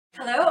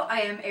Hello,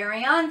 I am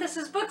Ariane. This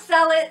is Book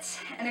Zealots,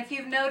 and if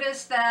you've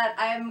noticed that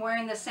I am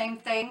wearing the same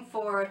thing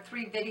for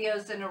 3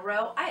 videos in a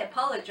row, I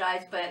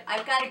apologize, but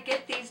I've got to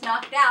get these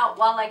knocked out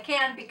while I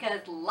can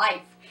because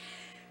life.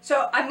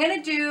 So I'm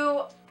going to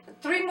do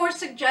 3 more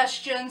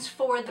suggestions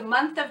for the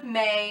month of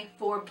May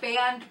for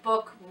banned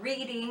book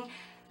reading.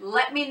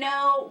 Let me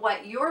know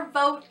what your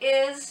vote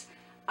is.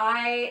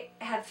 I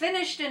have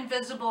finished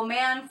Invisible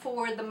Man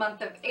for the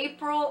month of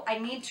April. I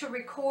need to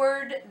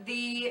record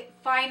the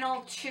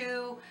final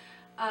 2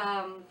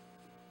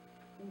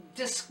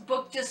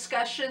 book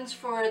discussions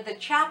for the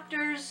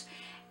chapters,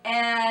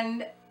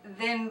 and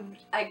then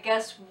I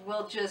guess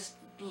we'll just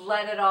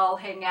let it all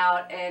hang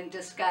out and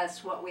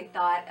discuss what we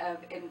thought of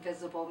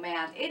Invisible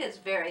Man. It is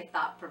very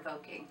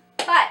thought-provoking.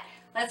 But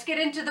let's get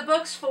into the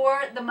books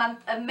for the month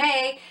of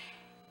May,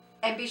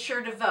 and be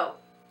sure to vote.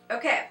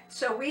 Okay,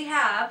 so we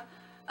have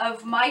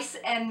Of Mice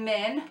and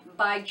Men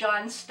by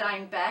John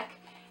Steinbeck,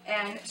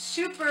 and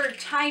super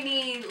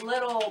tiny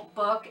little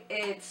book.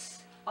 It's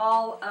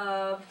all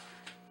of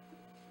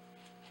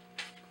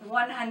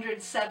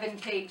 107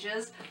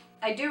 pages.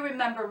 I do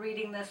remember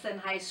reading this in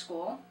high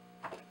school.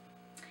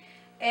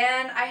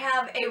 And I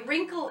have A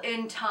Wrinkle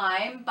in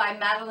Time by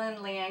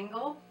Madeleine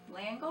L'Engle.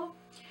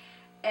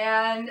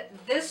 And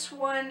this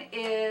one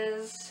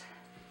is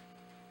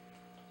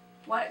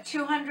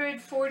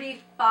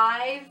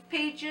 245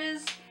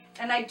 pages.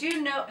 And I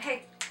do know,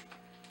 hey,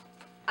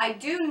 I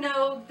do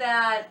know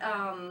that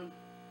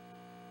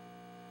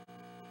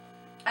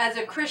as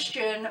a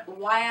Christian,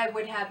 why I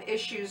would have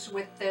issues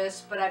with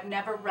this, but I've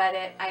never read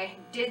it. I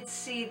did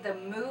see the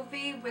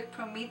movie with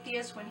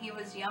Prometheus when he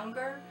was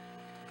younger.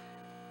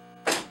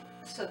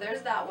 So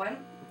there's that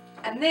one.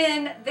 And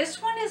then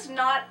this one is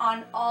not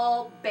on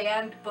all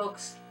banned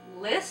books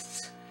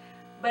lists,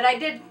 but I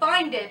did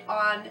find it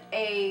on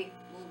a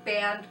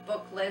banned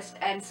book list,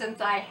 and since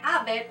I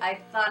have it, I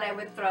thought I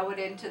would throw it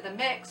into the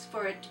mix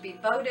for it to be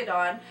voted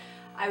on.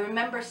 I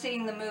remember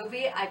seeing the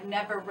movie. I've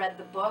never read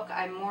the book.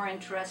 I'm more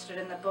interested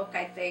in the book,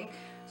 I think.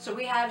 So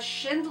we have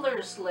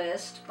Schindler's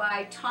List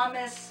by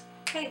Thomas,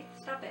 hey,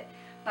 stop it,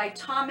 by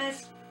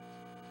Thomas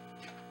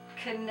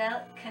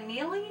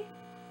Keneally.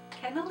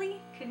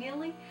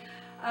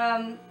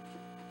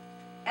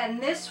 And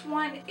this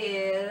one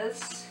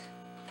is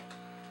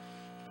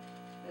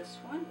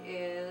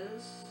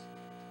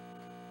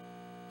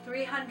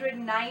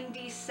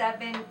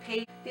 397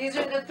 pages. These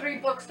are the 3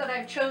 books that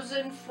I've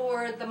chosen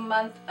for the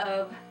month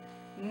of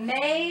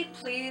May.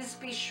 Please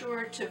be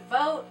sure to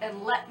vote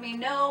and let me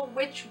know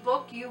which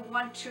book you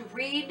want to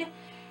read,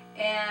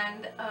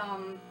 and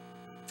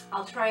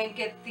I'll try and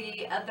get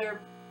the other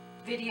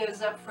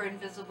videos up for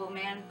Invisible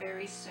Man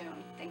very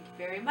soon. Thank you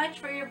very much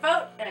for your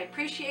vote, and I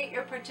appreciate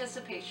your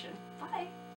participation. Bye.